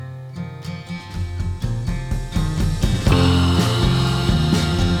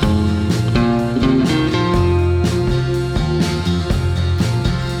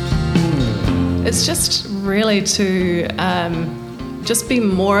It's just really to just be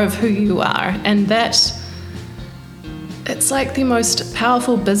more of who you are, and that it's like the most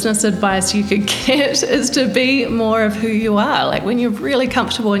powerful business advice you could get is to be more of who you are. Like when you're really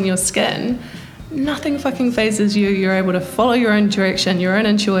comfortable in your skin, nothing fucking phases you. You're able to follow your own direction, your own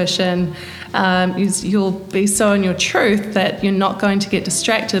intuition. You'll be so in your truth that you're not going to get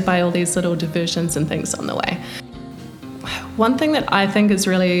distracted by all these little diversions and things on the way. One thing that I think is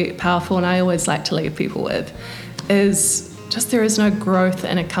really powerful, and I always like to leave people with, is just there is no growth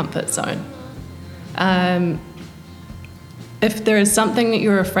in a comfort zone. If there is something that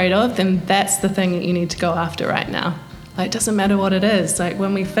you're afraid of, then that's the thing that you need to go after right now. Like, it doesn't matter what it is. Like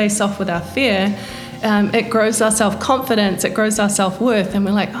when we face off with our fear, it grows our self-confidence, it grows our self-worth, and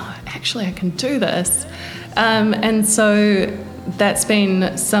we're like, oh, actually I can do this. And so that's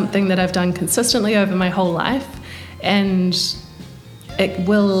been something that I've done consistently over my whole life, and it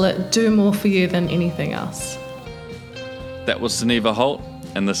will do more for you than anything else. That was Sunniva Holt,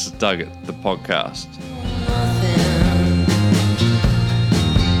 and this is Dug It, the podcast.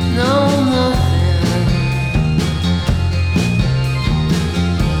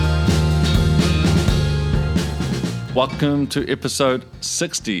 Welcome to episode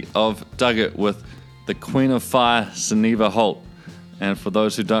 60 of Dug It with the Queen of Fire, Sunniva Holt. And for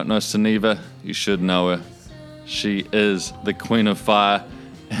those who don't know Sunniva, you should know her. She is the Queen of Fire.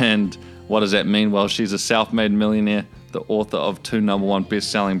 And what does that mean? Well, she's a self-made millionaire, the author of 2 #1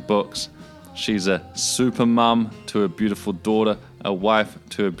 best-selling books. She's a super mum to a beautiful daughter, a wife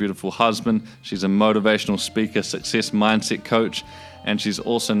to a beautiful husband. She's a motivational speaker, success mindset coach, and she's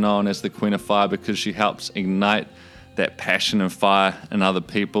also known as the Queen of Fire because she helps ignite that passion and fire in other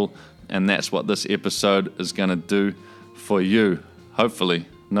people, and that's what this episode is going to do for you. Hopefully,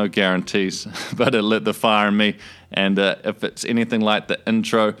 no guarantees, but it lit the fire in me, and if it's anything like the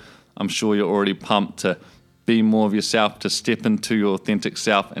intro, I'm sure you're already pumped to be more of yourself, to step into your authentic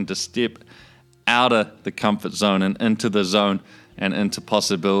self, and to step out of the comfort zone and into the zone and into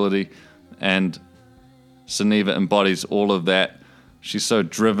possibility. And Sunniva embodies all of that. She's so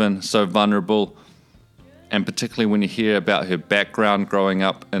driven, so vulnerable, and particularly when you hear about her background growing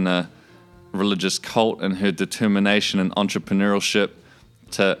up in a religious cult and her determination and entrepreneurship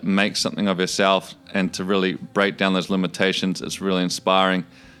to make something of herself and to really break down those limitations, it's really inspiring.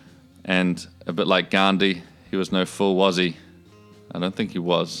 And a bit like Gandhi, he was no fool, was he? I don't think he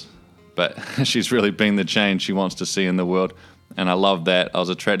was. But she's really been the change she wants to see in the world. And I love that. I was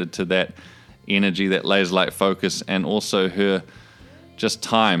attracted to that energy, that laser-like focus, and also her just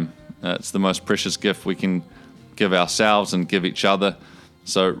time. It's the most precious gift we can give ourselves and give each other.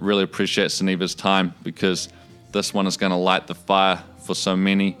 So really appreciate Sunniva's time, because this one is going to light the fire for so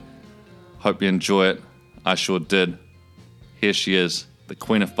many. Hope you enjoy it. I sure did. Here she is, the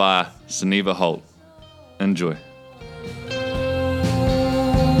Queen of Fire, Sunniva Holt. Enjoy.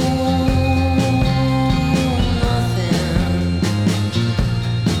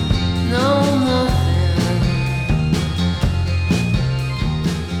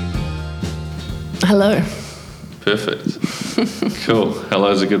 Hello. Perfect. Cool.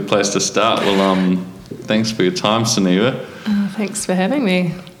 Hello is a good place to start. Well, thanks for your time, Sunniva. Thanks for having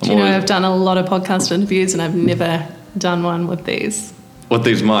me. I've done a lot of podcast interviews and I've never done one with these. With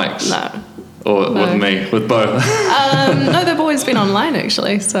these mics? No. Or no. With me? With both? No, they've always been online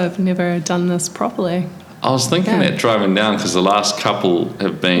actually, so I've never done this properly. I was thinking that driving down, because the last couple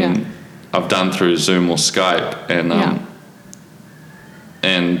have been, I've done through Zoom or Skype,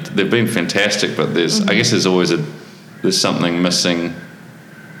 and they've been fantastic, but I guess there's always there's something missing.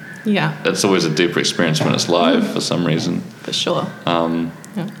 Yeah. It's always a deeper experience when it's live for some reason. For sure.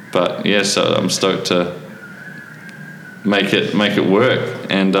 But yeah, so I'm stoked to make it work.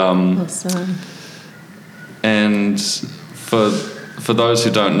 And awesome. And for those who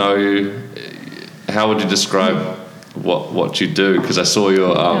don't know you, how would you describe what you do? Because I saw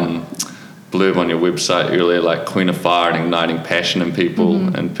your blurb on your website earlier, like Queen of Fire and igniting passion in people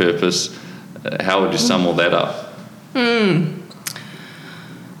and purpose. How would you sum all that up?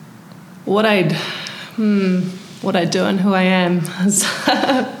 What I do and who I am is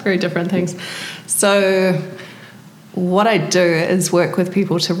very different things. So what I do is work with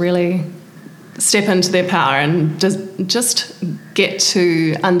people to really step into their power and just get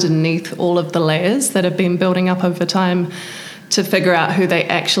to underneath all of the layers that have been building up over time, to figure out who they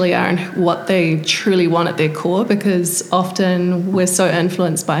actually are and what they truly want at their core, because often we're so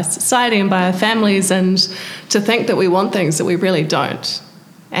influenced by society and by our families, and to think that we want things that we really don't.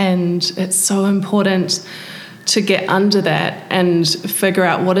 And it's so important to get under that and figure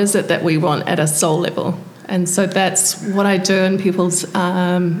out what is it that we want at a soul level. And so that's what I do in people's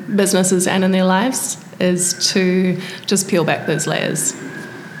businesses and in their lives, is to just peel back those layers.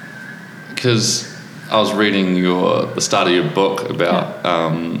 Because I was reading the start of your book about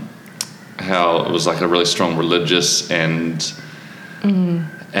how it was like a really strong religious and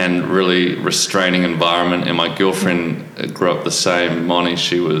really restraining environment. And my girlfriend grew up the same. Moni,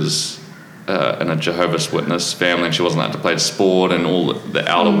 she was in a Jehovah's Witness family, and she wasn't allowed to play sport, and all the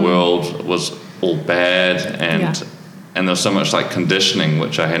outer world was all bad, and there was so much like conditioning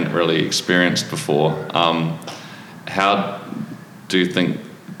which I hadn't really experienced before. How do you think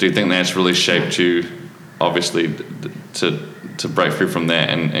that's really shaped you, obviously, to break free from that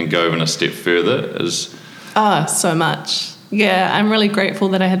and go even a step further? So much. Yeah, I'm really grateful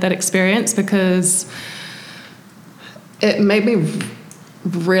that I had that experience, because it made me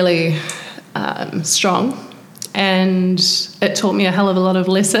really strong, and it taught me a hell of a lot of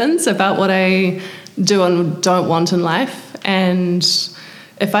lessons about what I do and don't want in life. And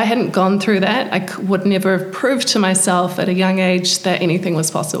if I hadn't gone through that, I would never have proved to myself at a young age that anything was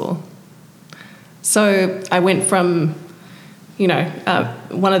possible. So I went from,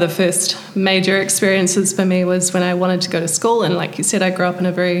 one of the first major experiences for me was when I wanted to go to school. And like you said, I grew up in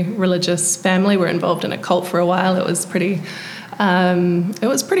a very religious family. We were involved in a cult for a while. It was pretty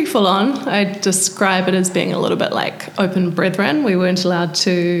full on. I describe it as being a little bit like open brethren. We weren't allowed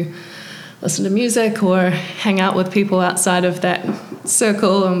to listen to music or hang out with people outside of that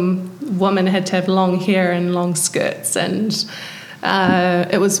circle. Women had to have long hair and long skirts, and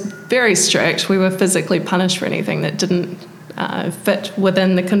it was very strict. We were physically punished for anything that didn't fit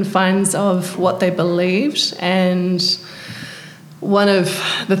within the confines of what they believed. And one of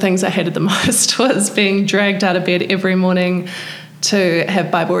the things I hated the most was being dragged out of bed every morning to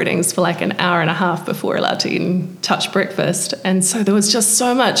have Bible readings for like an hour and a half before we're allowed to eat and touch breakfast. And so there was just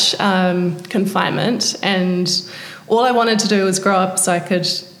so much confinement, and all I wanted to do was grow up so I could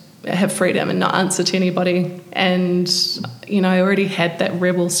have freedom and not answer to anybody. And, I already had that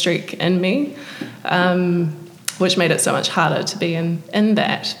rebel streak in me, which made it so much harder to be in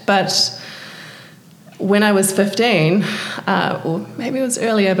that. But when I was 15, or maybe it was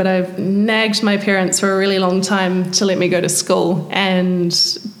earlier, but I nagged my parents for a really long time to let me go to school. And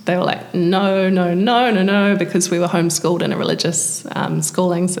they were like, no, because we were homeschooled in a religious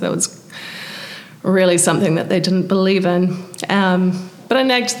schooling. So that was really something that they didn't believe in. But I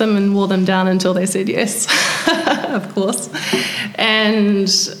nagged them and wore them down until they said yes, of course. And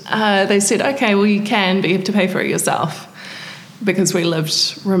they said, okay, well, you can, but you have to pay for it yourself, because we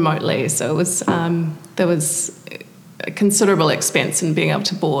lived remotely. So it was there was a considerable expense in being able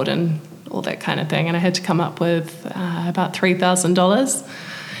to board and all that kind of thing. And I had to come up with about $3,000. As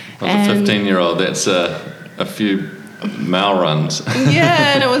a 15-year-old, that's a few mile runs.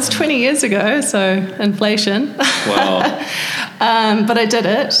 Yeah, and it was 20 years ago, so inflation. Wow. But I did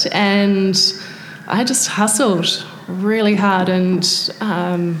it, and I just hustled really hard and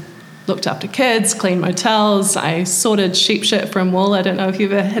looked after kids, cleaned motels. I sorted sheep shit from wool. I don't know if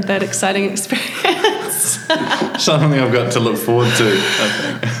you've ever had that exciting experience. Something I've got to look forward to, I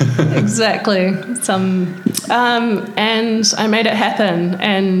think. Exactly. And I made it happen.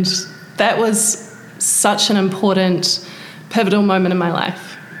 And that was such an important, pivotal moment in my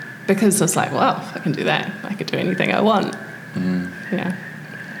life, because I was like, well, if I can do that, I could do anything I want. Mm. Yeah.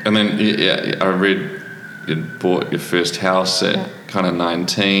 And then, I read you'd bought your first house at kind of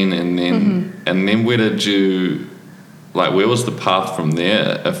 19, and then where did you, like, where was the path from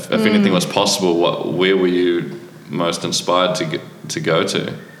there? If anything was possible, where were you most inspired to go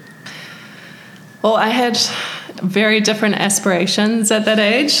to? Well, I had very different aspirations at that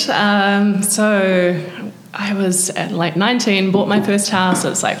age. So I was at like 19, bought my first house. It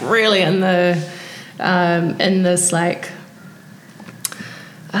was like really in this like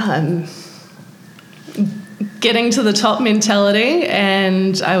getting to the top mentality,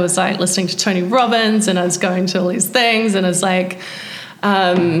 and I was like listening to Tony Robbins, and I was going to all these things, and I was like,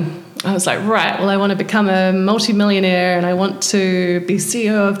 right, well, I want to become a multimillionaire, and I want to be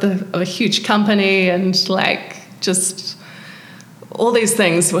CEO of a huge company, and like just all these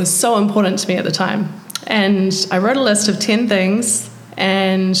things were so important to me at the time. And I wrote a list of 10 things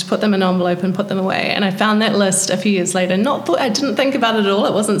and put them in an envelope and put them away. And I found that list a few years later. I didn't think about it at all.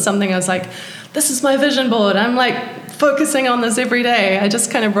 It wasn't something I was like, this is my vision board. I'm like focusing on this every day. I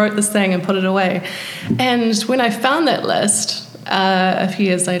just kind of wrote this thing and put it away. And when I found that list a few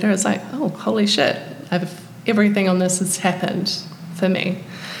years later, I was like, oh, holy shit. Everything on this has happened for me.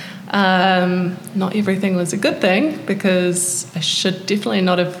 Not everything was a good thing, because I should definitely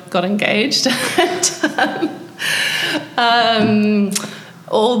not have got engaged.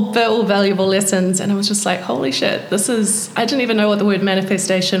 all valuable lessons. And I was just like, holy shit, I didn't even know what the word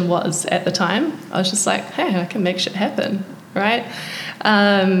manifestation was at the time. I was just like, hey, I can make shit happen, right?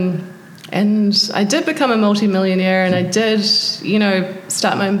 And I did become a multimillionaire, and I did,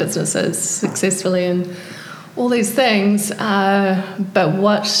 start my own businesses successfully and all these things. But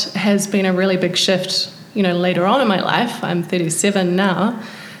what has been a really big shift, later on in my life, I'm 37 now,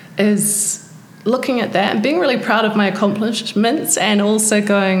 is looking at that and being really proud of my accomplishments, and also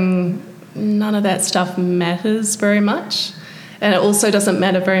going, none of that stuff matters very much. And it also doesn't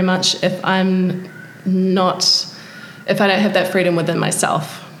matter very much if I don't have that freedom within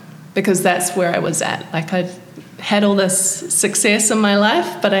myself. Because that's where I was at. Like, I'd had all this success in my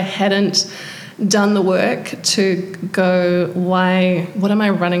life, but I hadn't done the work to go, what am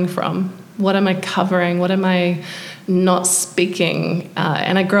I running from? What am I covering? What am I not speaking?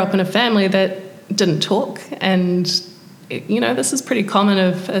 And I grew up in a family that didn't talk. And, this is pretty common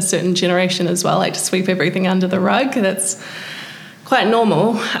of a certain generation as well, like to sweep everything under the rug. That's quite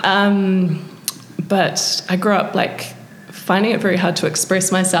normal. But I grew up, finding it very hard to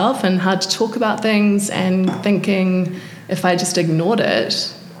express myself and hard to talk about things, and thinking if I just ignored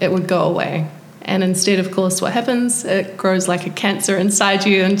it, it would go away. And instead, of course, what happens? It grows like a cancer inside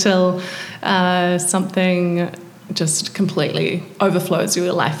you until something just completely overflows,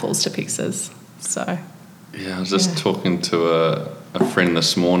 your life falls to pieces. So, yeah, I was just talking to a friend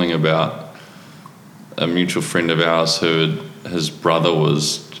this morning about a mutual friend of ours his brother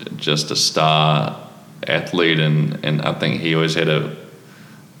was just a star athlete, and I think he always had to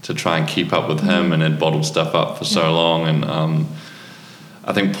try and keep up with him, and had bottled stuff up for so long. And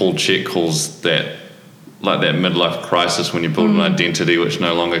I think Paul Chek calls that like that midlife crisis, when you build an identity which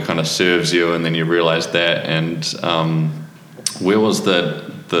no longer kind of serves you, and then you realize that. And where was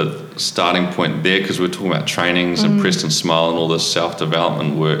the starting point there? Because we're talking about trainings and Preston Smile and all this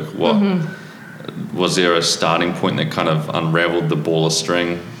self-development work. What was there a starting point that kind of unraveled the ball of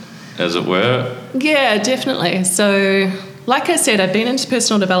string, as it were? Yeah, definitely. So, like I said, I've been into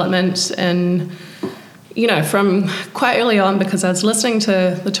personal development, and from quite early on, because I was listening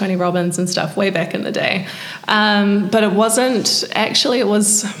to the Tony Robbins and stuff way back in the day. But it was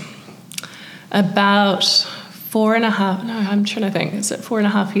about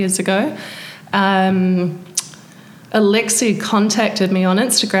 4.5 years ago. Alexi contacted me on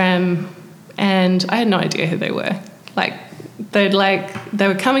Instagram, and I had no idea who they were. They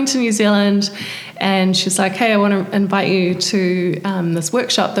were coming to New Zealand, and she's like, hey, I want to invite you to this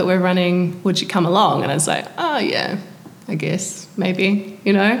workshop that we're running. Would you come along? And I was like, oh, yeah, I guess, maybe,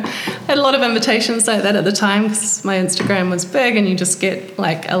 I had a lot of invitations like that at the time, because my Instagram was big, and you just get,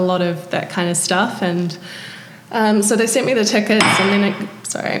 a lot of that kind of stuff. And so they sent me the tickets, and then,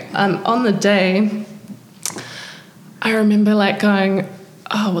 on the day, I remember, going,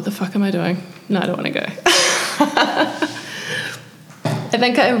 oh, what the fuck am I doing? No, I don't want to go. I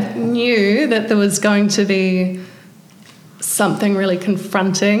think I knew that there was going to be something really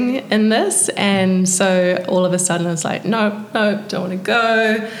confronting in this, and so all of a sudden I was like, no, don't want to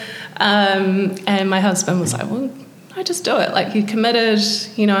go. And my husband was like, well, no, just do it. You're committed,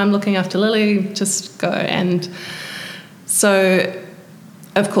 I'm looking after Lily, just go. And so,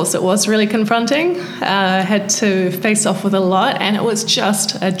 of course, it was really confronting. I had to face off with a lot, and it was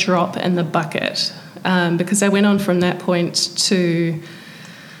just a drop in the bucket, because I went on from that point to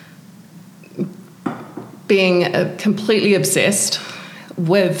being completely obsessed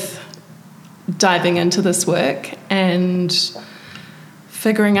with diving into this work and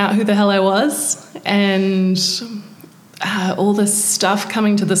figuring out who the hell I was, and all this stuff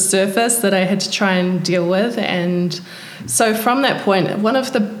coming to the surface that I had to try and deal with. And so from that point, one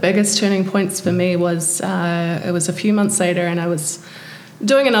of the biggest turning points for me was it was a few months later, and I was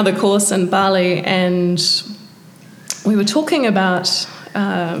doing another course in Bali, and we were talking about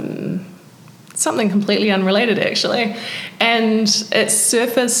something completely unrelated, actually, and it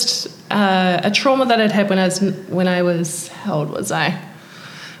surfaced a trauma that I'd had when I was, how old was I?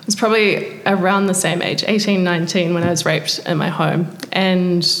 It was probably around the same age, 18, 19, when I was raped in my home.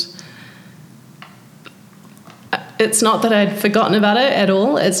 And it's not that I'd forgotten about it at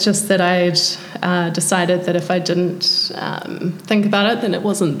all, it's just that I'd decided that if I didn't think about it, then it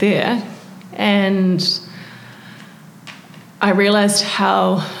wasn't there. And I realized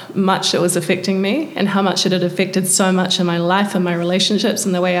how much it was affecting me, and how much it had affected so much in my life and my relationships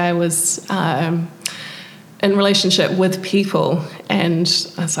and the way I was in relationship with people. And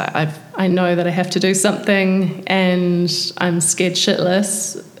I was like, I know that I have to do something, and I'm scared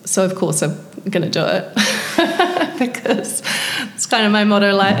shitless, so of course I'm going to do it. Because it's kind of my motto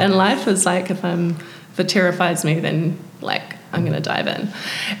in life is if it terrifies me, then I'm going to dive in.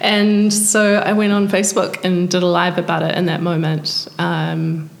 And so I went on Facebook and did a live about it in that moment,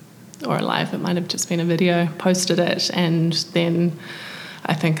 or a live, it might have just been a video, posted it, and then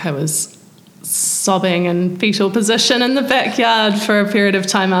I think I was sobbing in fetal position in the backyard for a period of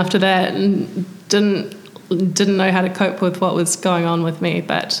time after that, and didn't know how to cope with what was going on with me.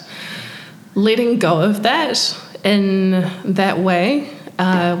 But letting go of that in that way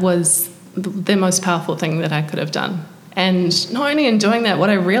was the most powerful thing that I could have done. And not only in doing that, what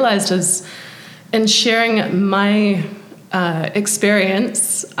I realized is in sharing my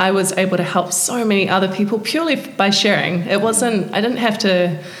experience, I was able to help so many other people purely by sharing. I didn't have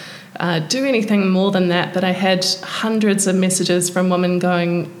to do anything more than that, but I had hundreds of messages from women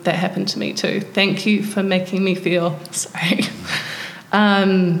going, that happened to me too. Thank you for making me feel,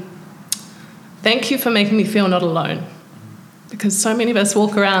 thank you for making me feel not alone. Because so many of us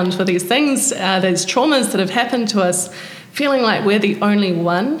walk around with these things, these traumas that have happened to us, feeling like we're the only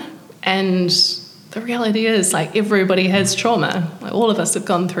one. And the reality is, like, everybody has trauma. Like, all of us have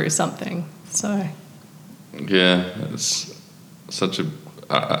gone through something. So, yeah, it's such a.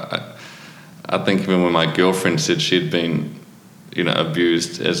 I think even when my girlfriend said she'd been,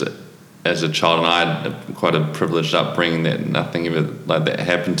 abused as a child, and I had quite a privileged upbringing, that nothing ever like that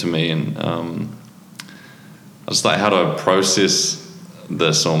happened to me, and I was like, how do I process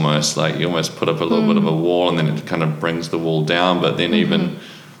this? Almost like you almost put up a little bit of a wall, and then it kind of brings the wall down. But then even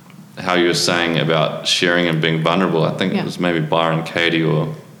how you were saying about sharing and being vulnerable, I think it was maybe Byron Katie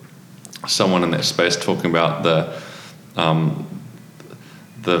or someone in that space talking about the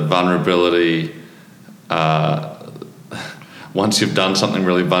vulnerability. Once you've done something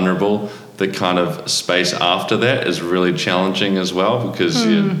really vulnerable, the kind of space after that is really challenging as well, because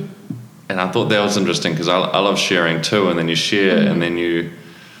and I thought that was interesting, because I love sharing too, and then you share and then you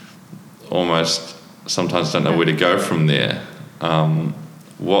almost sometimes don't know where to go from there. And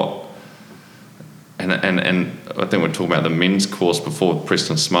I think we're talking about the men's course before with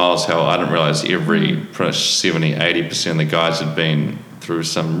Preston Smiles, how I didn't realise pretty much 70-80% of the guys had been through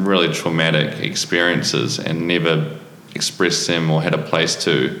some really traumatic experiences and never expressed them or had a place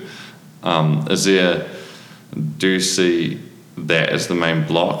to. Do you see that as the main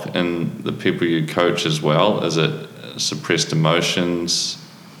block in the people you coach as well? Is it suppressed emotions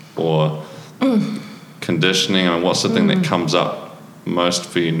or conditioning? I mean, what's the thing that comes up most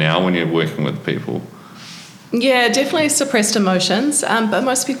for you now when you're working with people? Yeah, definitely suppressed emotions, but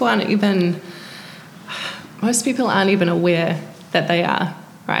most people aren't even aware that they are,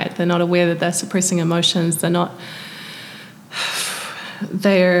 right? They're not aware that they're suppressing emotions.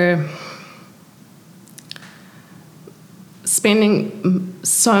 They're spending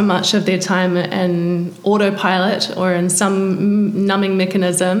so much of their time in autopilot or in some numbing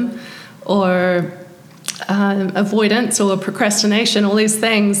mechanism or avoidance or procrastination, all these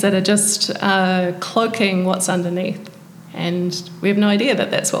things that are just cloaking what's underneath. And we have no idea that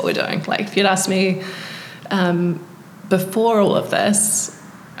that's what we're doing. Like, if you'd asked me before all of this,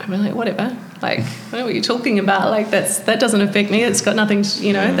 I'd be like, whatever. Like, I don't know what you're talking about. Like, that doesn't affect me. It's got nothing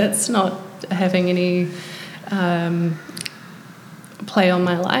to, that's not having any play on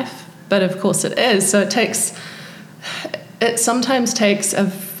my life. But of course it is. So it sometimes takes a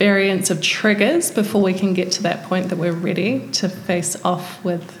variance of triggers before we can get to that point that we're ready to face off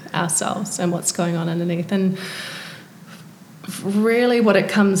with ourselves and what's going on underneath. And really what it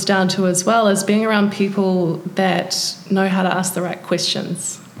comes down to as well is being around people that know how to ask the right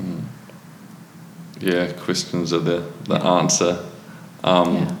questions. Yeah, questions are the answer.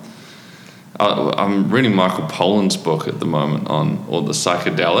 I'm reading Michael Pollan's book at the moment on all the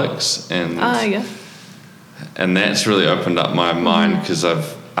psychedelics, and that's really opened up my mind, because I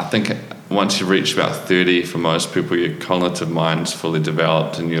think once you reach about 30, for most people, your cognitive mind's fully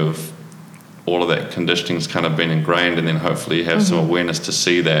developed and you've all of that conditioning's kind of been ingrained, and then hopefully you have some awareness to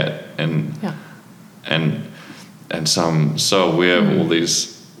see that, and so I'm so aware of all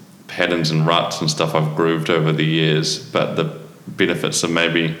these patterns and ruts and stuff I've grooved over the years, but the benefits of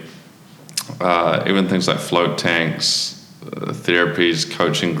maybe even things like float tanks, therapies,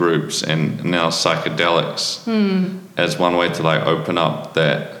 coaching groups, and now psychedelics as one way to like open up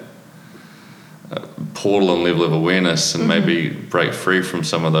that portal and level of awareness, and maybe break free from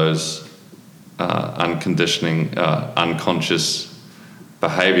some of those unconditioning, unconscious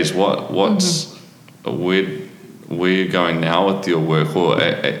behaviors. What's where are you going now with your work, or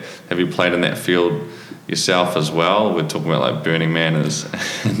have you played in that field yourself as well? We're talking about like Burning Man and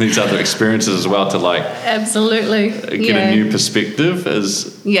these other experiences as well, to like absolutely get a new perspective.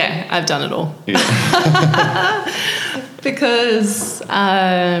 I've done it all. Because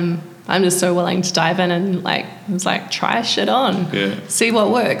I I'm just so willing to dive in and like, it was like, try shit on, see what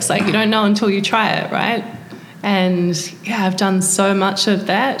works. Like, you don't know until you try it, right? And yeah, I've done so much of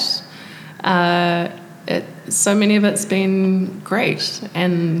that. So many of it's been great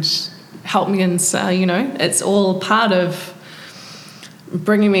and helped me in, it's all part of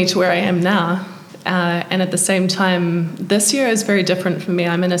bringing me to where I am now. And at the same time, this year is very different for me.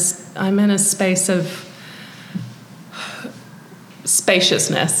 I'm in a space of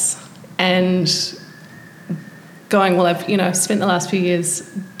spaciousness and going, well, I've spent the last few years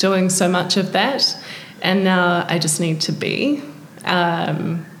doing so much of that, and now I just need to be.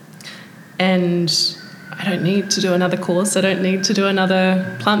 And I don't need to do another course. I don't need to do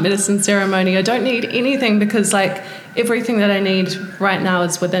another plant medicine ceremony. I don't need anything, because like everything that I need right now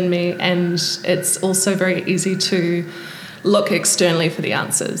is within me, and it's also very easy to look externally for the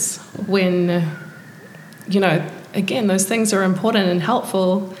answers when, again, those things are important and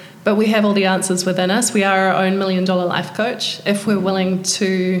helpful, but we have all the answers within us. We are our own $1 million life coach if we're willing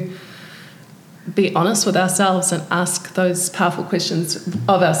to be honest with ourselves and ask those powerful questions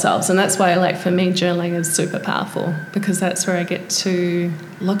of ourselves. And that's why, like, for me, journaling is super powerful, because that's where I get to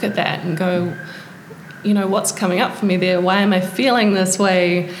look at that and go, what's coming up for me there? Why am I feeling this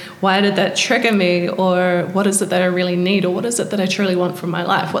way? Why did that trigger me? Or what is it that I really need? Or what is it that I truly want from my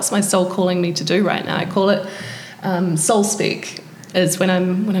life? What's my soul calling me to do right now? I call it soul speak. Is when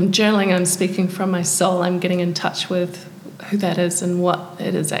I'm journaling, I'm speaking from my soul. I'm getting in touch with who that is and what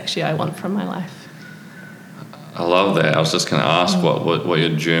it is actually I want from my life. I love that. I was just going to ask what your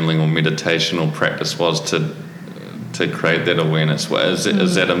journaling or meditation or practice was to create that awareness.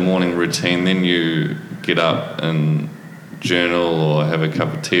 Is that a morning routine? Then you get up and journal or have a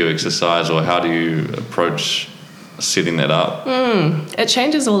cup of tea or exercise, or how do you approach setting that up? It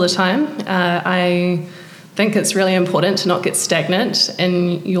changes all the time. I think it's really important to not get stagnant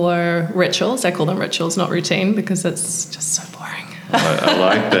in your rituals. I call them rituals, not routine, because it's just so boring. I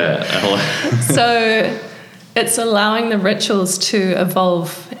like that. So it's allowing the rituals to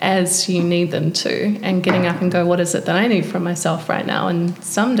evolve as you need them to, and getting up and go, what is it that I need from myself right now? And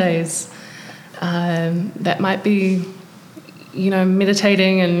some days that might be,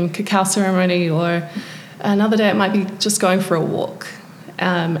 meditating and cacao ceremony, or another day it might be just going for a walk.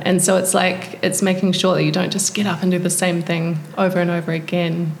 And so it's making sure that you don't just get up and do the same thing over and over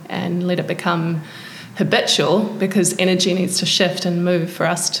again and let it become habitual, because energy needs to shift and move for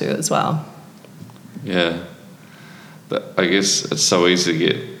us too as well. Yeah. I guess it's so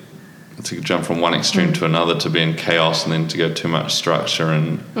easy to jump from one extreme to another, to be in chaos, and then to go too much structure.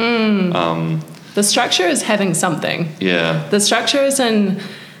 And the structure is having something. Yeah. The structure is in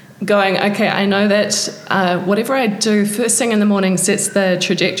going, okay, I know that whatever I do first thing in the morning sets the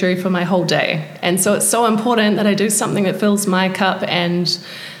trajectory for my whole day. And so it's so important that I do something that fills my cup, and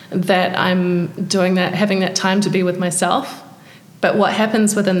that I'm doing that, having that time to be with myself. But what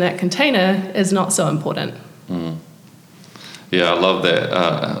happens within that container is not so important. Yeah, I love that.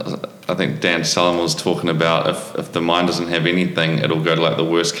 I think Dan Salomon was talking about if the mind doesn't have anything, it'll go to like the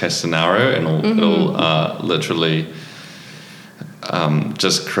worst case scenario, and it'll literally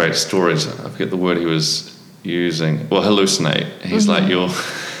just create stories. I forget the word he was using. Well, hallucinate. He's like, you're,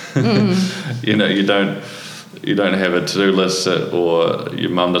 you don't have a to-do list, or your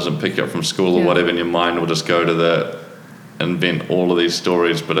mum doesn't pick you up from school or whatever, and your mind will just go to invent all of these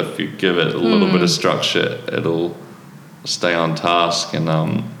stories. But if you give it a little bit of structure, it'll stay on task. And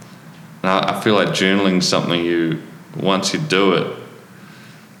I feel like journaling something once you do it,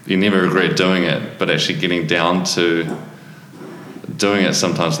 you never regret doing it, but actually getting down to doing it,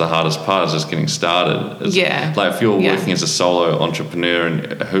 sometimes the hardest part is just getting started. Like if you're working as a solo entrepreneur,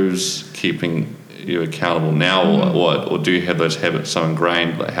 and who's keeping you accountable now, or do you have those habits so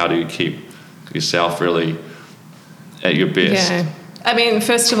ingrained? Like, how do you keep yourself really at your best? Yeah. I mean,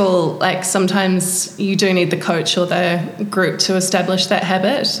 first of all, like, sometimes you do need the coach or the group to establish that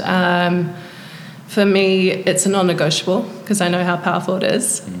habit. For me, it's a non-negotiable, because I know how powerful it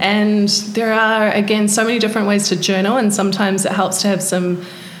is. And there are, again, so many different ways to journal, and sometimes it helps to have some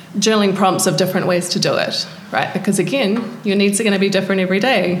journaling prompts of different ways to do it, right? Because, again, your needs are going to be different every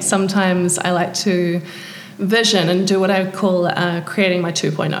day. Sometimes I like to vision and do what I call creating my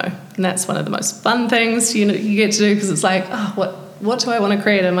 2.0. And that's one of the most fun things you get to do, because it's like, what do I want to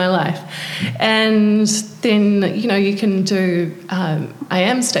create in my life? And then, you can do I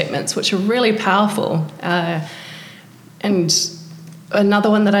am statements, which are really powerful. And another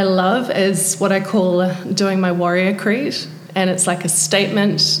one that I love is what I call doing my warrior creed. And it's like a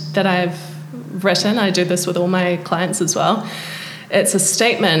statement that I've written. I do this with all my clients as well. It's a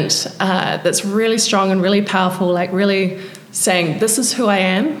statement that's really strong and really powerful, like really saying, this is who I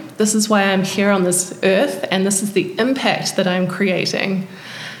am, this is why I'm here on this earth, and this is the impact that I'm creating.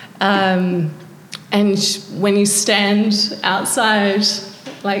 And when you stand outside,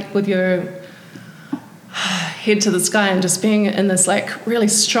 like with your head to the sky and just being in this like really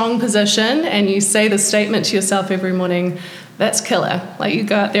strong position, and you say the statement to yourself every morning, that's killer. Like you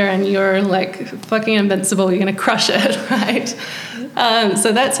go out there and you're like fucking invincible, you're gonna crush it, right?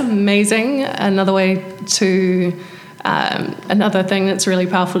 So that's amazing. Another way to, another thing that's really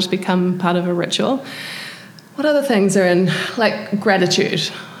powerful to become part of a ritual. What other things are in, like gratitude?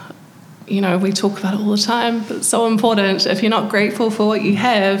 You know, we talk about it all the time, but it's so important. If you're not grateful for what you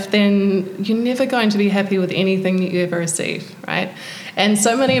have, then you're never going to be happy with anything that you ever receive, right? And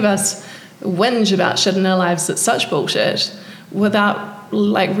so many of us whinge about shit in our lives that's such bullshit without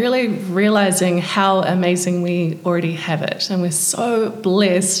like really realizing how amazing we already have it. And we're so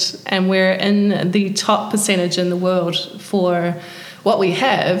blessed, and we're in the top percentage in the world for what we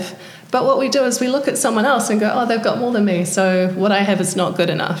have. But what we do is we look at someone else and go, oh, they've got more than me, so what I have is not good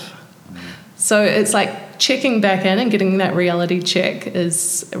enough. So it's like checking back in and getting that reality check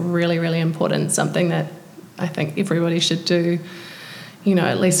is really, really important, something that I think everybody should do, you know,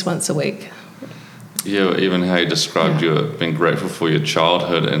 at least once a week. Yeah, even how you described you being grateful for your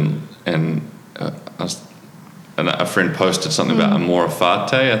childhood, and a friend posted something about amore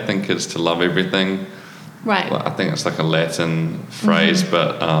fati, I think is to love everything. Right. I think it's like a Latin phrase,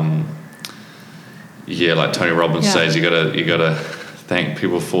 but yeah, like Tony Robbins says, you gotta thank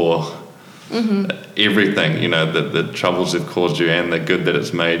people for everything, you know, the troubles they've caused you and the good that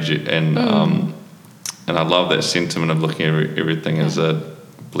it's made you, and I love that sentiment of looking at everything as a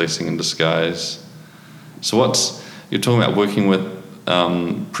blessing in disguise. So you're talking about working with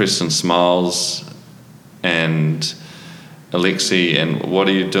Preston Smiles and Alexi, and what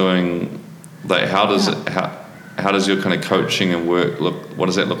are you doing? Like, how does your kind of coaching and work look? What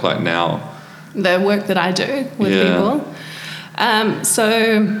does that look like now? The work that I do with people.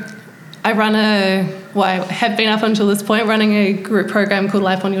 So I run I have been up until this point running a group program called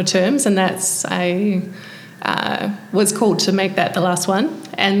Life on Your Terms, and I was called to make that the last one.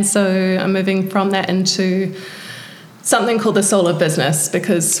 And so I'm moving from that into something called the Soul of Business,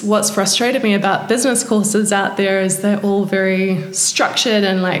 because what's frustrated me about business courses out there is they're all very structured,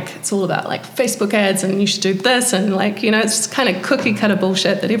 and like it's all about like Facebook ads and you should do this, and like, you know, it's just kind of cookie cutter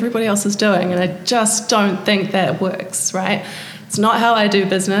bullshit that everybody else is doing, and I just don't think that works, right? It's not how I do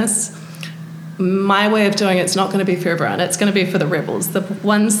business. My way of doing it's not going to be for everyone. It's going to be for the rebels, the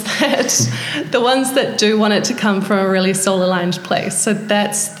ones that do want it to come from a really soul-aligned place. So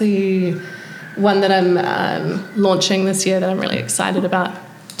that's the one that I'm launching this year that I'm really excited about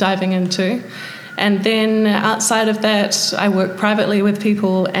diving into. And then outside of that, I work privately with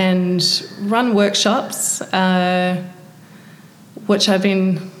people and run workshops, which I've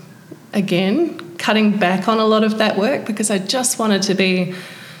been, again, cutting back on a lot of that work because I just wanted to be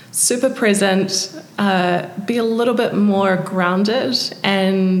super present, be a little bit more grounded,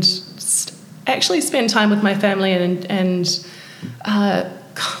 and actually spend time with my family and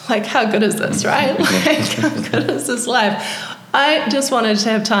like, how good is this, right? Like, how good is this life? I just wanted to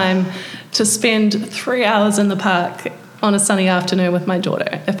have time to spend 3 hours in the park on a sunny afternoon with my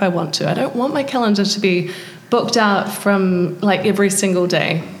daughter if I want to. I don't want my calendar to be booked out from like every single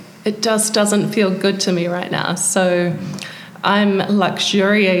day. It just doesn't feel good to me right now. So I'm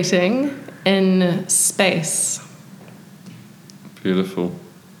luxuriating in space. Beautiful.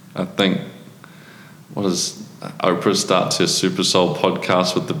 I think, Oprah starts her Super Soul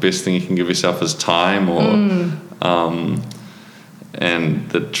podcast with the best thing you can give yourself is time, or and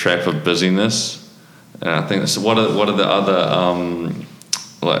the trap of busyness. And I think that's, what are the other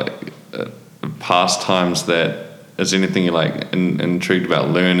pastimes that, is anything you're like intrigued about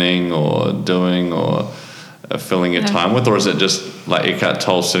learning or doing or filling your time with, or is it just like Eckhart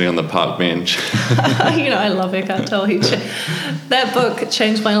Tolle sitting on the park bench? You know, I love Eckhart Tolle. That book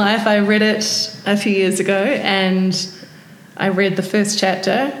changed my life. I read it a few years ago, and I read the first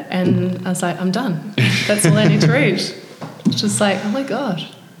chapter, and I was like, I'm done. That's all I need to read. It's just like, oh my God,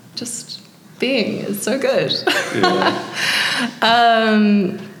 just being is so good. Yeah.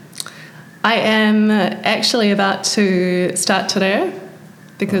 I am actually about to start te reo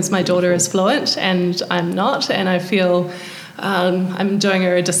because my daughter is fluent and I'm not, and I feel I'm doing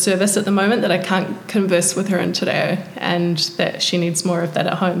her a disservice at the moment that I can't converse with her in te reo, and that she needs more of that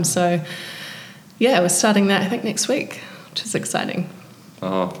at home. So yeah, we're starting that I think next week, which is exciting.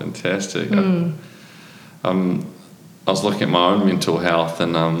 Oh, fantastic. I was looking at my own mental health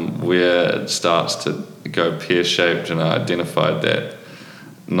and where it starts to go pear-shaped, and I identified that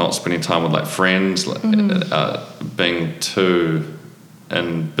not spending time with like friends, being too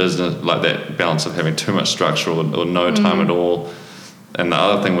in business, like that balance of having too much structure or no time at all. And the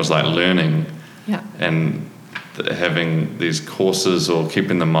other thing was like learning and having these courses or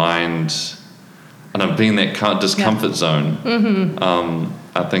keeping the mind, and being that kind of discomfort zone.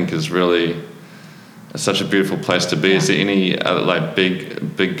 I think is really such a beautiful place to be. Is there any like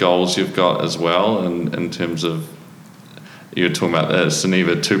big goals you've got as well in terms of, you were talking about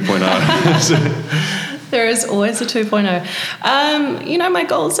Sunniva 2.0? There is always a 2.0. My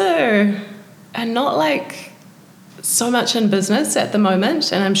goals are not like so much in business at the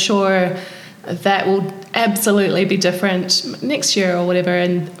moment, and I'm sure that will absolutely be different next year or whatever.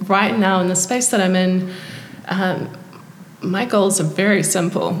 And right now in the space that I'm in, my goals are very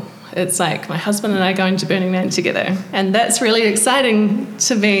simple. It's like my husband and I going to Burning Man together, and that's really exciting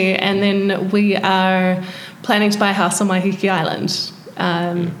to me. And then we are planning to buy a house on Waiheke Island,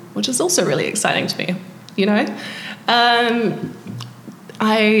 which is also really exciting to me,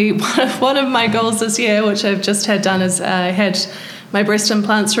 One of my goals this year, which I've just had done, is I had my breast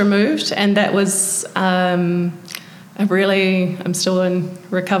implants removed, and that was I'm still in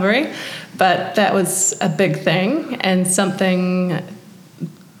recovery, but that was a big thing and something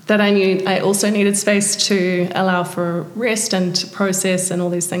that I knew I also needed space to allow for rest and to process and all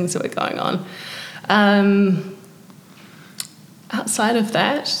these things that were going on. Outside of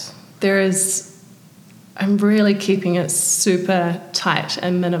that, I'm really keeping it super tight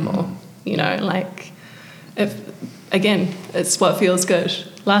and minimal, it's what feels good.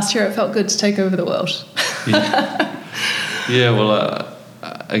 Last year it felt good to take over the world.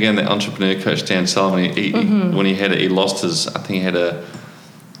 Again, the entrepreneur coach Dan Sullivan, when he lost his, I think he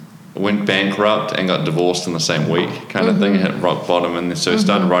went bankrupt and got divorced in the same week, kind of thing, hit rock bottom, and so he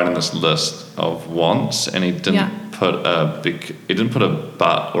started writing this list of wants, and he didn't put a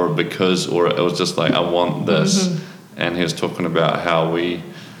but or a because, or it was just like, I want this. And he was talking about how we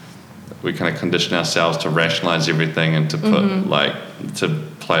kind of condition ourselves to rationalize everything and to put to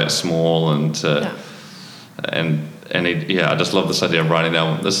play it small and to I just love this idea of writing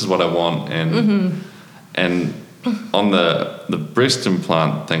down, this is what I want. And on the breast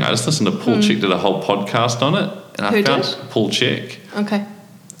implant thing, I just listened to Paul Chek, did a whole podcast on it, and I found Paul Chek. Okay.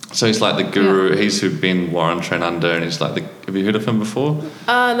 So he's like the guru. He's who Ben Warren trained under, and he's like have you heard of him before?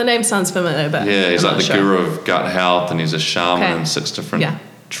 The name sounds familiar, but he's like the guru of gut health, and he's a shaman in 6 different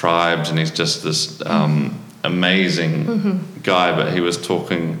tribes, and he's just this amazing guy. But he was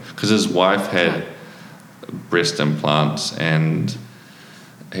talking because his wife had breast implants, and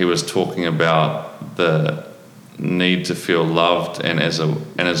he was talking about the need to feel loved, and as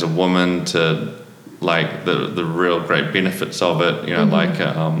a woman to like the real great benefits of it, like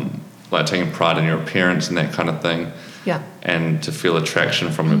taking pride in your appearance and that kind of thing, and to feel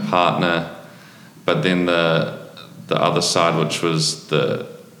attraction from your partner. But then the other side, which was the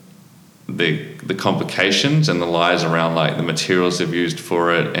complications and the lies around like the materials they've used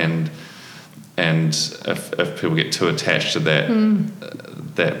for it, and if people get too attached to that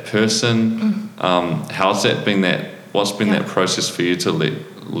person, how's that been? What's been that process for you to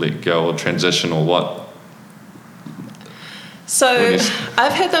let go or transition, or what? So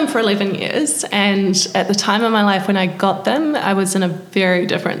I've had them for 11 years, and at the time of my life when I got them, I was in a very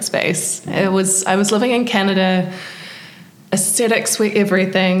different space. I was living in Canada. Aesthetics were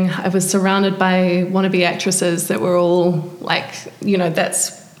everything. I was surrounded by wannabe actresses that were all like,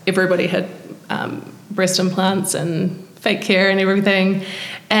 everybody had breast implants and fake hair and everything,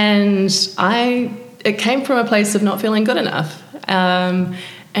 and it came from a place of not feeling good enough,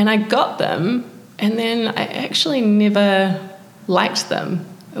 and I got them, and then I actually never liked them.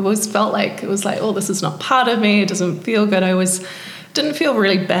 It always felt like oh, this is not part of me. It doesn't feel good. I always didn't feel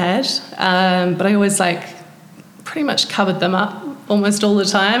really bad, but I always pretty much covered them up almost all the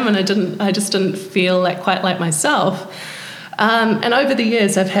time, and I just didn't feel quite like myself. And over the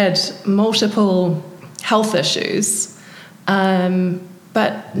years, I've had multiple health issues,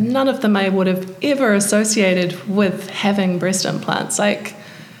 but none of them I would have ever associated with having breast implants.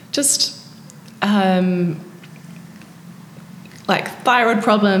 Thyroid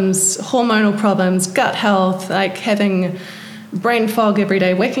problems, hormonal problems, gut health, having brain fog every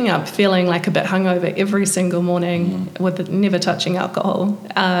day, waking up feeling a bit hungover every single morning with never touching alcohol.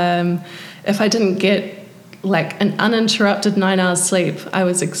 If I didn't get an uninterrupted 9 hours sleep, I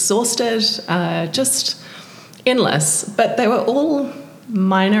was exhausted, just endless. But they were all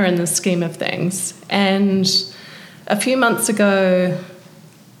minor in the scheme of things. And a few months ago,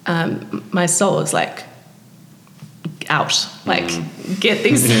 my soul was out, get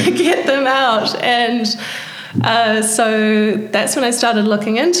them out. And So that's when I started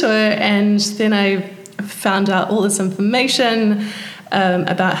looking into it, and then I found out all this information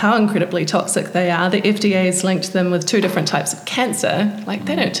about how incredibly toxic they are. The FDA's linked them with 2 different types of cancer. Like,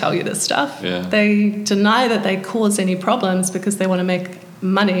 they don't tell you this stuff. Yeah. They deny that they cause any problems because they want to make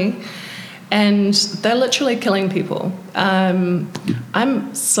money, and they're literally killing people.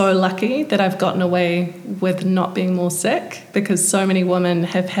 I'm so lucky that I've gotten away with not being more sick, because so many women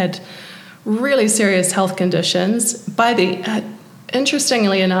have had really serious health conditions.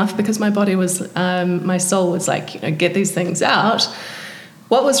 Interestingly enough, because my body was, my soul was like, get these things out.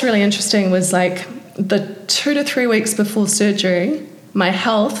 What was really interesting was like the 2 to 3 weeks before surgery, my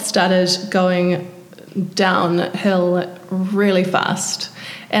health started going downhill really fast.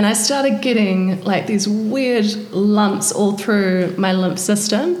 And I started getting like these weird lumps all through my lymph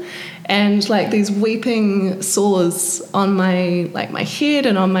system, and like these weeping sores on my head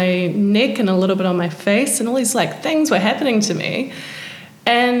and on my neck and a little bit on my face, and all these like things were happening to me.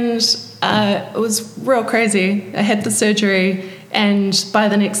 And it was real crazy. I had the surgery, and by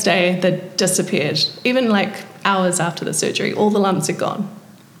the next day they'd disappeared. Even like hours after the surgery, all the lumps had gone.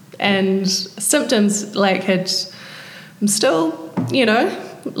 And symptoms like I'm still,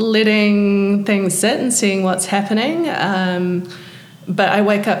 letting things sit and seeing what's happening. But I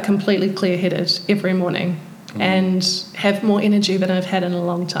wake up completely clear-headed every morning and have more energy than I've had in a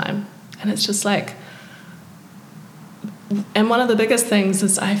long time. And it's just like, and one of the biggest things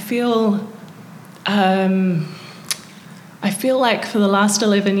is I feel like for the last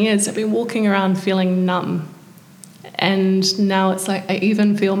 11 years I've been walking around feeling numb. And now it's like I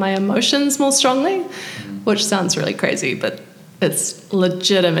even feel my emotions more strongly, which sounds really crazy, but it's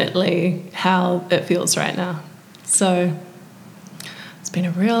legitimately how it feels right now. So it's been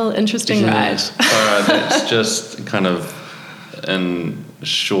a real interesting ride. That's just kind of in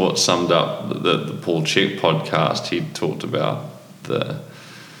short summed up the Paul Chek podcast. He talked about a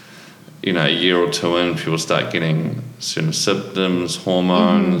year or 2 in, people start getting certain symptoms,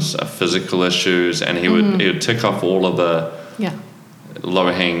 hormones, physical issues, and he would tick off all of the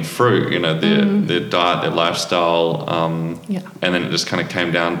lower hanging fruit, their diet, their lifestyle, and then it just kind of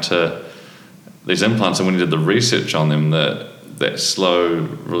came down to these implants. And when he did the research on them, that slow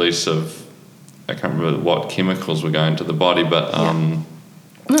release of, I can't remember what chemicals were going to the body, but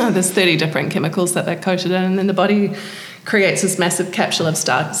there's 30 different chemicals that they're coated in, and then the body creates this massive capsule of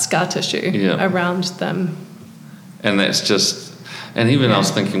scar tissue around them. And that's just, and even I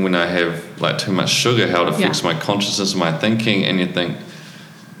was thinking, when I have like too much sugar, how it affects my consciousness and my thinking. And you think,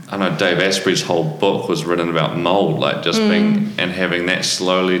 I know Dave Asprey's whole book was written about mold, like just being and having that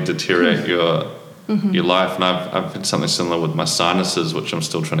slowly deteriorate your life. And I've had something similar with my sinuses, which I'm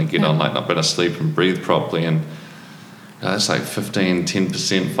still trying to get on, like not being able to sleep and breathe properly. And it's like 15,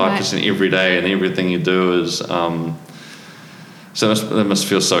 10%, 5% every day, and everything you do is so it must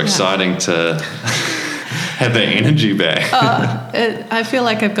feel so exciting to have that energy back. I feel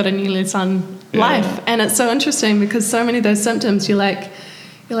like I've got a new lease on life, and it's so interesting because so many of those symptoms you're like,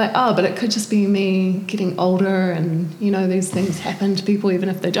 but it could just be me getting older, and these things happen to people even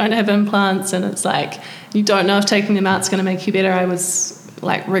if they don't have implants, and it's like you don't know if taking them out is going to make you better. I was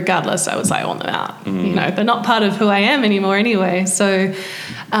like, regardless, I was like, I want them out. They're not part of who I am anymore anyway. So,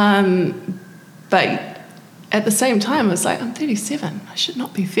 but at the same time, I was like, I'm 37. I should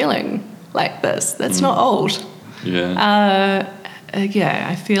not be feeling like this. That's not old. Yeah.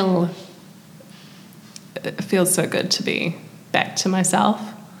 I feel it feels so good to be back to myself.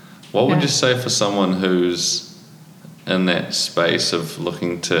 What would you say for someone who's in that space of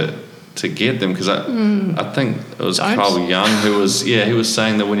looking to get them? Because I think it was Carl Jung who was he was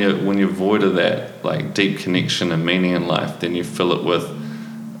saying that when you're void of that like deep connection and meaning in life, then you fill it with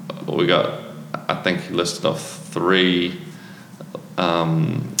I think he listed off 3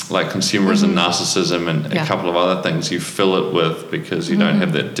 like consumerism, narcissism, and a couple of other things you fill it with because you don't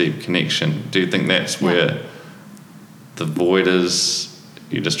have that deep connection. Do you think that's where the void is?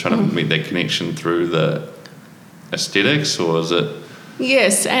 You're just trying to meet that connection through the aesthetics, or is it?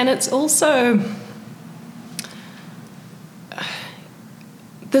 Yes, and it's also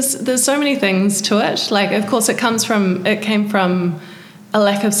there's so many things to it. Like, of course, it came from a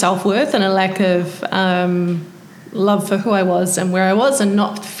lack of self-worth and a lack of love for who I was and where I was, and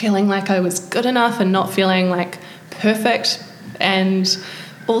not feeling like I was good enough and not feeling like perfect, and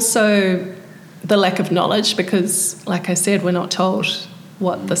also the lack of knowledge, because like I said, we're not told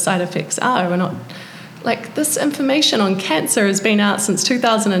what the side effects are. We're not, like, this information on cancer has been out since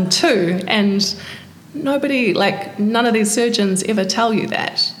 2002, and none of these surgeons ever tell you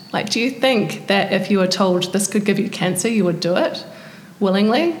that. Like, do you think that if you were told this could give you cancer, you would do it?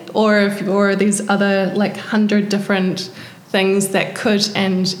 willingly, or if you're these other like 100 different things that could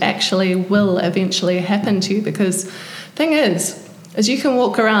and actually will eventually happen to you. Because thing is you can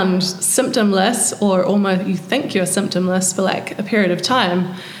walk around symptomless, or almost you think you're symptomless for like a period of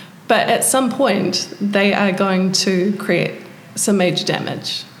time, but at some point they are going to create some major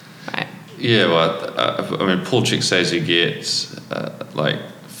damage, right? Yeah, well, I mean, Paul Chek says you get like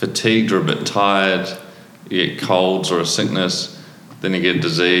fatigued or a bit tired, you get colds or a sickness, then you get a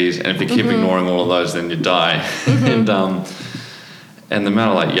disease, and if you keep ignoring all of those, then you die. And the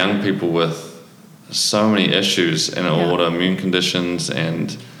amount of like young people with so many issues and autoimmune conditions,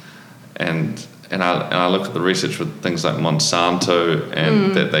 and I look at the research with things like Monsanto,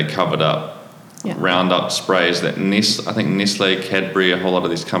 and that they covered up Roundup sprays that I think Nestle, Cadbury, a whole lot of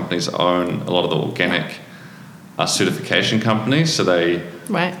these companies own a lot of the organic certification companies, so they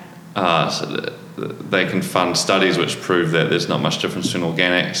so they can fund studies which prove that there's not much difference between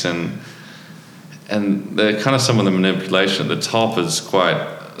organics, and they're kind of some of the manipulation at the top is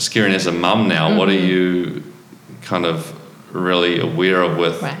quite scary. And as a mum now, what are you kind of really aware of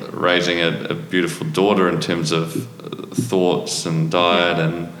with raising a beautiful daughter in terms of thoughts and diet,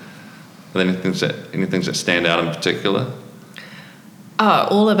 and are there any things that stand out in particular?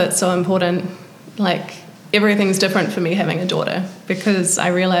 All of it's so important. Like everything's different for me having a daughter, because I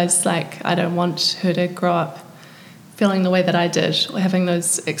realized like I don't want her to grow up feeling the way that I did, or having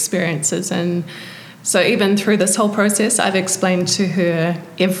those experiences. And so even through this whole process, I've explained to her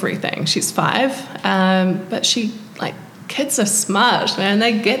everything. She's 5, but kids are smart, man.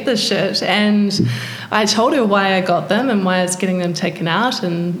 They get this shit. And I told her why I got them and why I was getting them taken out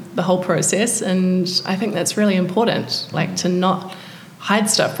and the whole process. And I think that's really important, like to not hide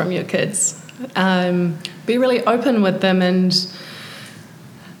stuff from your kids. Be really open with them and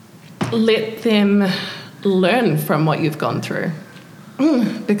let them learn from what you've gone through.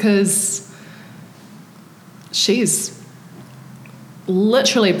 Because she's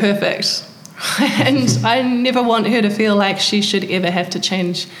literally perfect. And I never want her to feel like she should ever have to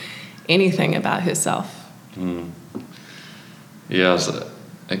change anything about herself. Yeah,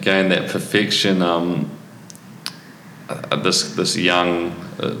 again, that perfection.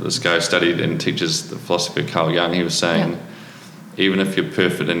 This guy studied and teaches the philosophy of Carl Jung. He was saying, even if you're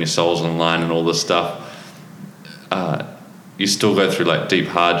perfect and your soul's in line and all this stuff, you still go through like deep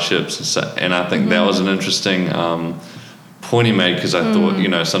hardships. And I think that was an interesting point he made, because I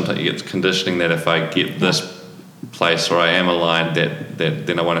thought, sometimes you get conditioning that if I get this place or I am aligned, that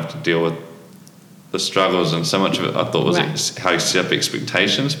then I won't have to deal with the struggles. And so much of it I thought was how you set up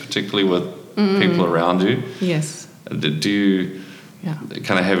expectations, particularly with people around you. Yes. Do you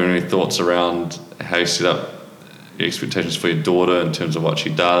kind of have any thoughts around how you set up your expectations for your daughter in terms of what she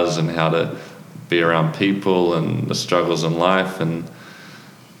does and how to be around people and the struggles in life? And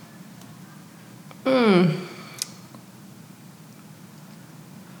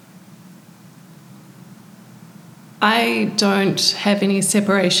I don't have any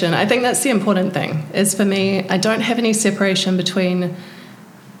separation. I think that's the important thing, is for me, I don't have any separation between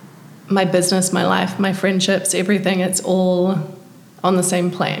my business, my life, my friendships, everything. It's all on the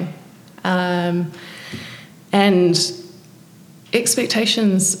same plane. And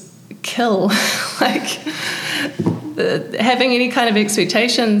expectations kill. Having any kind of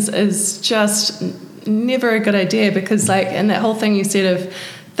expectations is just never a good idea, because and that whole thing you said of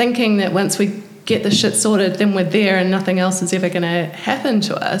thinking that once we get the shit sorted, then we're there and nothing else is ever going to happen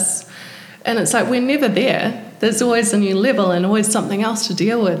to us. And it's like, we're never there. There's always a new level and always something else to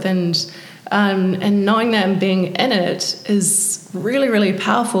deal with. And knowing that and being in it is really, really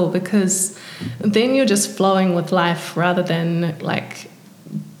powerful, because then you're just flowing with life rather than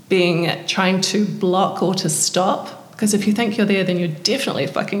trying to block or to stop. Because if you think you're there, then you're definitely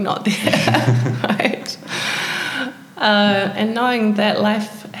fucking not there, right? And knowing that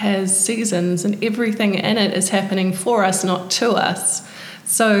life has seasons and everything in it is happening for us, not to us.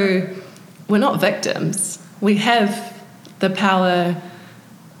 So we're not victims. We have the power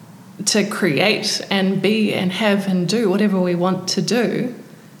to create and be and have and do whatever we want to do.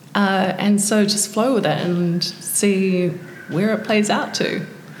 And so just flow with it and see where it plays out to.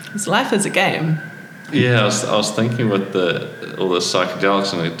 Because life is a game. Yeah, I was thinking with all the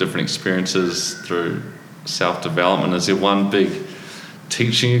psychedelics and the different experiences through self-development, is there one big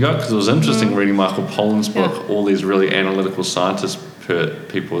teaching you got? Because it was interesting reading Michael Pollan's book. All these really analytical scientist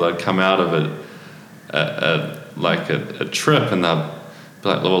people, they'd come out of it a trip and they'd be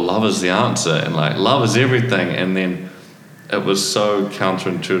like, well, love is the answer, and love is everything. And then it was so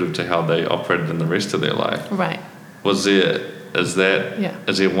counterintuitive to how they operated in the rest of their life. Right. Is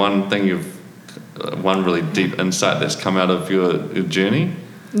there one thing you've one really deep insight that's come out of your journey?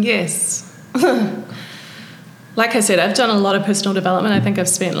 Yes. Like I said, I've done a lot of personal development. I think I've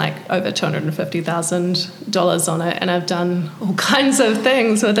spent like over $250,000 on it, and I've done all kinds of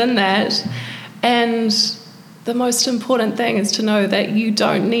things within that. And the most important thing is to know that you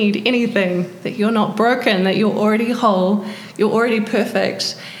don't need anything, that you're not broken, that you're already whole, you're already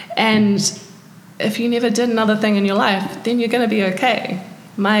perfect. And if you never did another thing in your life, then you're going to be okay.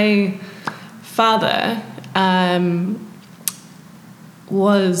 My father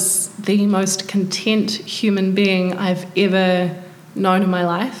was the most content human being I've ever known in my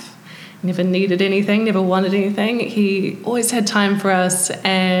life. Never needed anything, never wanted anything. He always had time for us,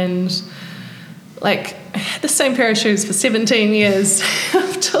 and like the same pair of shoes for 17 years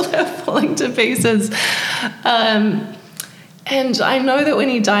until they're falling to pieces. And I know that when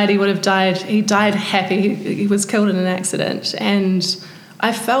he died, he died happy. He was killed in an accident. And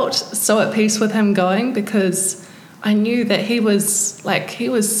I felt so at peace with him going, because I knew that he was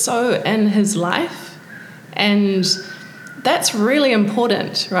so in his life. And that's really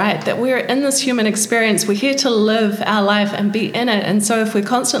important, right? That we're in this human experience. We're here to live our life and be in it. And so if we're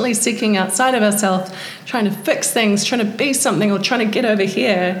constantly seeking outside of ourselves, trying to fix things, trying to be something, or trying to get over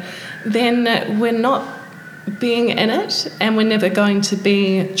here, then we're not being in it, and we're never going to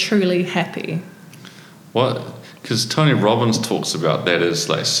be truly happy. Because Tony Robbins talks about that as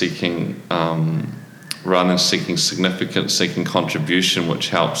like seeking, rather than seeking significance, seeking contribution, which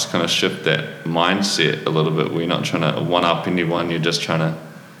helps kind of shift that mindset a little bit, where you're not trying to one-up anyone, you're just trying to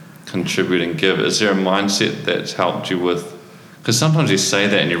contribute and give. Is there a mindset that's helped you with, because sometimes you say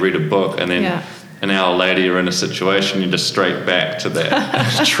that and you read a book, and then an hour later you're in a situation, you're just straight back to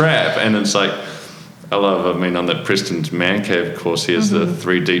that trap, and it's like, on that Preston's Man Cave course, he has the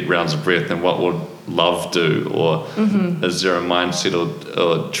 3 deep rounds of breath, and what would love do? Or is there a mindset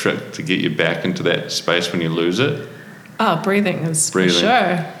or trick to get you back into that space when you lose it? Oh, breathing is for sure.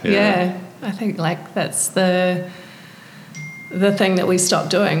 Yeah. I think like that's the thing that we stop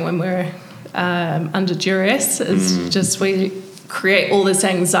doing when we're under duress, is just we create all this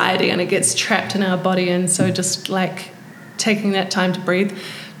anxiety and it gets trapped in our body. And so just like taking that time to breathe,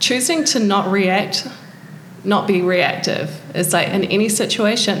 choosing to not react, not be reactive. It's like in any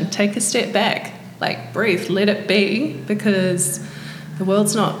situation, take a step back, like breathe, let it be, because the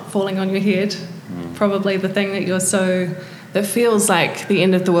world's not falling on your head. Probably the thing that feels like the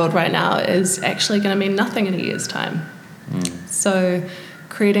end of the world right now is actually going to mean nothing in a year's time. So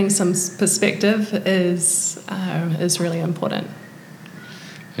creating some perspective is really important.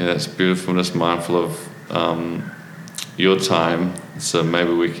 Yeah, that's beautiful. Just mindful of your time, so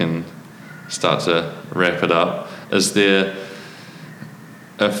maybe we can start to wrap it up. Is there,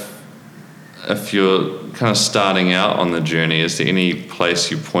 if you're kind of starting out on the journey, is there any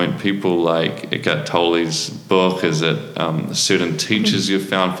place you point people, like Eckhart Tolle's book? Is it certain teachers you've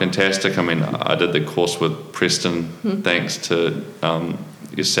found fantastic? I mean, I did the course with Preston thanks to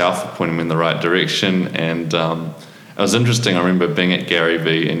yourself for pointing me in the right direction, and it was interesting. I remember being at Gary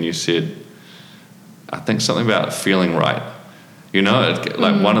Vee, and you said, I think something about feeling right. You know,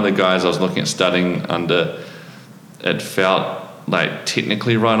 one of the guys I was looking at studying under, it felt like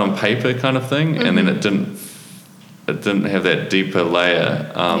technically right on paper kind of thing, and then it didn't have that deeper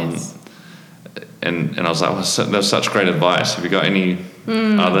layer. And I was like, that was such great advice. Have you got any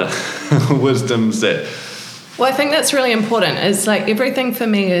other wisdoms that? Well, I think that's really important. It's like everything for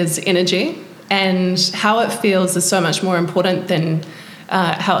me is energy, and how it feels is so much more important than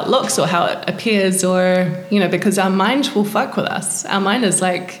how it looks or how it appears, or, because our mind will fuck with us. Our mind is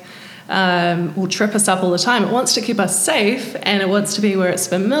like, will trip us up all the time. It wants to keep us safe, and it wants to be where it's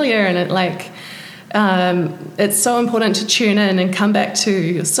familiar, and it's so important to tune in and come back to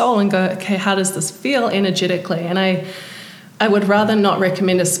your soul and go, okay, how does this feel energetically? And I would rather not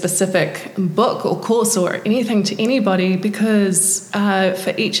recommend a specific book or course or anything to anybody, because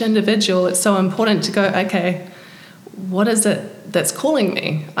for each individual, it's so important to go, okay, what is it that's calling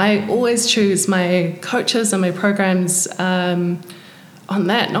me? I always choose my coaches and my programs on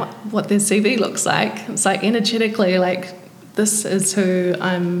that, not what their CV looks like. It's like energetically, like, this is who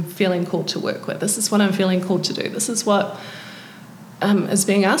I'm feeling called to work with. This is what I'm feeling called to do. This is what is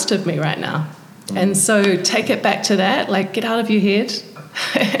being asked of me right now. And so take it back to that, like get out of your head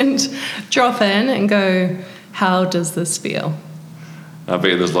and drop in and go, how does this feel? I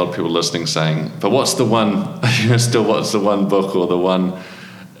bet there's a lot of people listening saying, but what's the one, what's the one book or the one,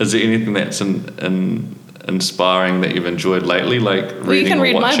 is there anything that's inspiring that you've enjoyed lately, like reading or watching? Well, you can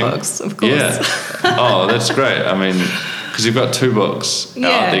read my books, of course. Yeah. Oh, that's great. I mean, because you've got 2 books out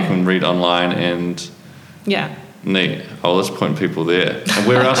that you can read online, and neat. Oh, let's point people there. And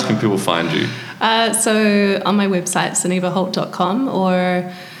where else can people find you? So on my website, sunevaholt.com,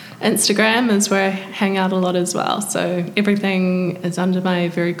 or Instagram is where I hang out a lot as well. So everything is under my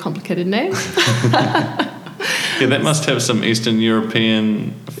very complicated name. Yeah, that must have some Eastern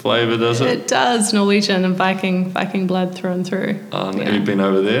European flavour, does it? It does, Norwegian and Viking blood through and through. Have you been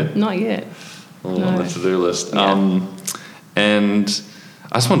over there? Not yet. No. On the to-do list. Yeah. And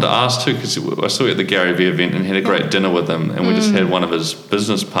I just wanted to ask too, because I saw you at the Gary Vee event and had a great dinner with him, and we just had one of his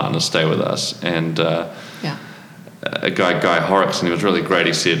business partners stay with us, and a guy Horrocks, and he was really great.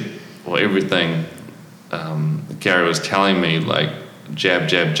 He said, well, everything Gary was telling me, like jab,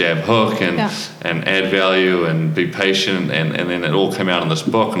 jab, jab, hook, and add value and be patient, and then it all came out in this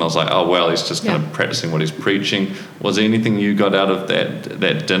book, and I was like, oh well, he's just kind of practicing what he's preaching. Was there anything you got out of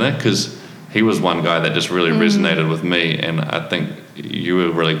that dinner? Because he was one guy that just really resonated with me, and I think you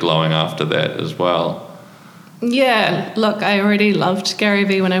were really glowing after that as well. Yeah, look, I already loved Gary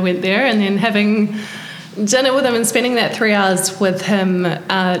Vee when I went there, and then having dinner with him and spending that 3 hours with him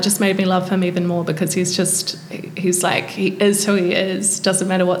just made me love him even more, because he's like, he is who he is, doesn't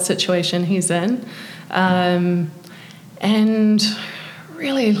matter what situation he's in. And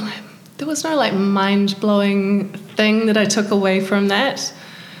really, there was no like mind-blowing thing that I took away from that.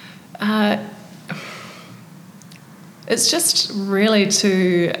 It's just really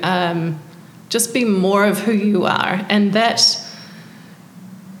to just be more of who you are, and that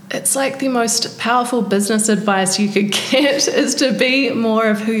it's like the most powerful business advice you could get is to be more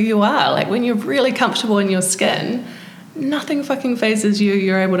of who you are. Like when you're really comfortable in your skin, nothing fucking phases you.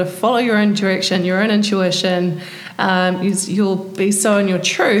 You're able to follow your own direction, your own intuition. You'll be so in your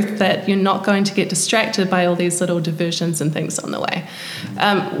truth that you're not going to get distracted by all these little diversions and things on the way.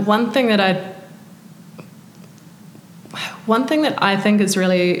 One thing that I think is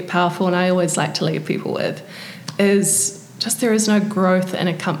really powerful, and I always like to leave people with, is just there is no growth in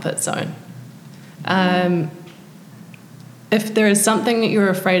a comfort zone. If there is something that you're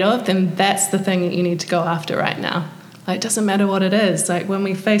afraid of, then that's the thing that you need to go after right now. Like, it doesn't matter what it is. Like when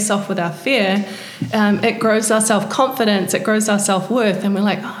we face off with our fear, it grows our self-confidence, it grows our self-worth, and we're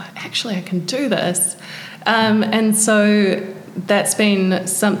like, oh, actually I can do this. And so that's been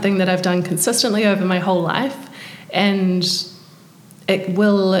something that I've done consistently over my whole life, and it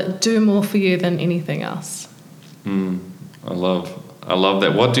will do more for you than anything else. I love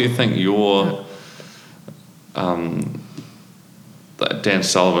that. What do you think your Dan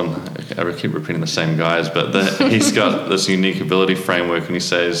Sullivan, I keep repeating the same guys, but he's got this unique ability framework, and he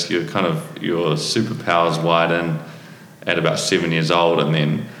says your superpowers widen at about 7 years old, and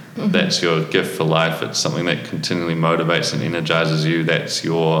then that's your gift for life. It's something that continually motivates and energizes you. That's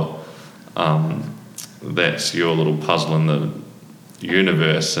your little puzzle in the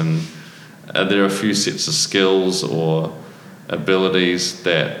universe. And there are a few sets of skills or abilities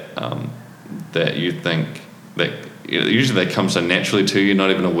that you think that usually they come so naturally to you, not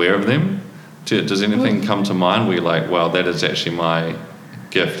even aware of them. Does anything come to mind where you're like, wow, that is actually my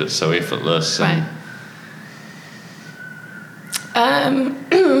gift, it's so effortless? Right.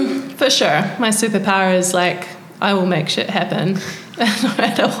 For sure. My superpower is like, I will make shit happen no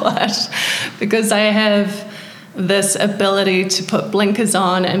matter what, because I have this ability to put blinkers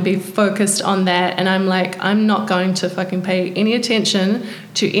on and be focused on that, and I'm like, I'm not going to fucking pay any attention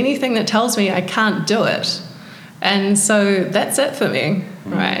to anything that tells me I can't do it. And so that's it for me,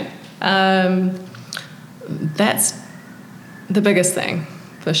 right? That's the biggest thing,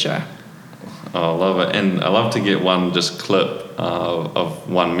 for sure. Oh, I love it. And I love to get one just clip of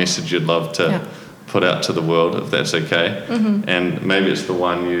one message you'd love to put out to the world, if that's okay. And maybe it's the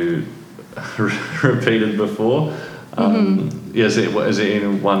one you repeated before. Is there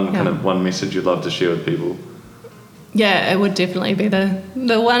any one kind of one message you'd love to share with people? Yeah, it would definitely be the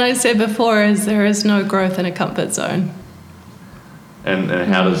one I said before, is there is no growth in a comfort zone. And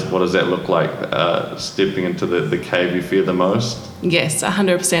what does that look like? Stepping into the cave you fear the most? Yes,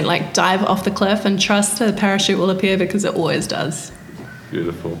 100%. Like dive off the cliff and trust the parachute will appear, because it always does.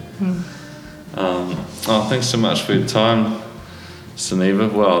 Beautiful. Thanks so much for your time, Suneva.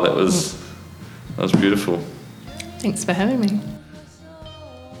 Wow, that was beautiful. Thanks for having me.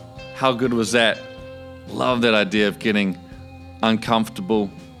 How good was that? Love that idea of getting uncomfortable.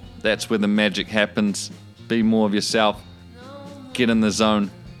 That's where the magic happens. Be more of yourself. Get in the zone.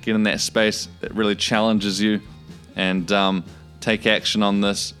 Get in that space that really challenges you, and take action on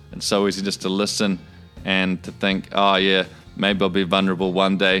this. It's so easy just to listen and to think, oh yeah, maybe I'll be vulnerable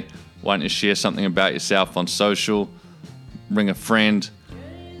one day. Why don't you share something about yourself on social? Ring a friend.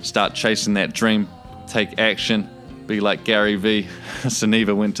 Start chasing that dream. Take action. Be like Gary Vee.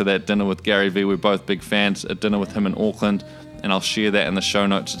 Suneva went to that dinner with Gary Vee. We're both big fans. A dinner with him in Auckland, and I'll share that in the show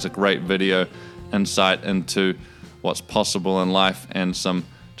notes. It's a great video. insight into what's possible in life, and some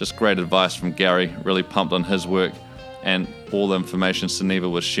just great advice from Gary. Really pumped on his work and all the information Sunniva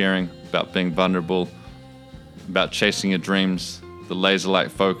was sharing about being vulnerable, about chasing your dreams, the laser-like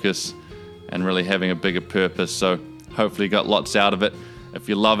focus, and really having a bigger purpose. So hopefully you got lots out of it. If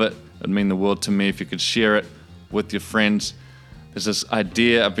you love it, it'd mean the world to me if you could share it with your friends. There's this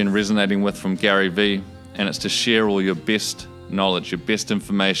idea I've been resonating with from Gary Vee, and it's to share all your best knowledge, your best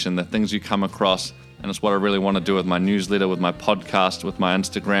information, the things you come across. And it's what I really want to do with my newsletter, with my podcast, with my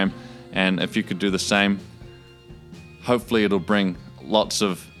Instagram. And if you could do the same, hopefully it'll bring lots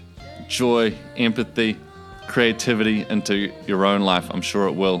of joy, empathy, creativity into your own life. I'm sure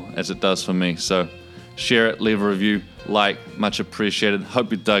it will, as it does for me. So share it, leave a review, like, much appreciated. Hope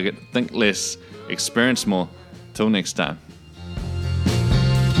you dug it. Think less, experience more. Till next time.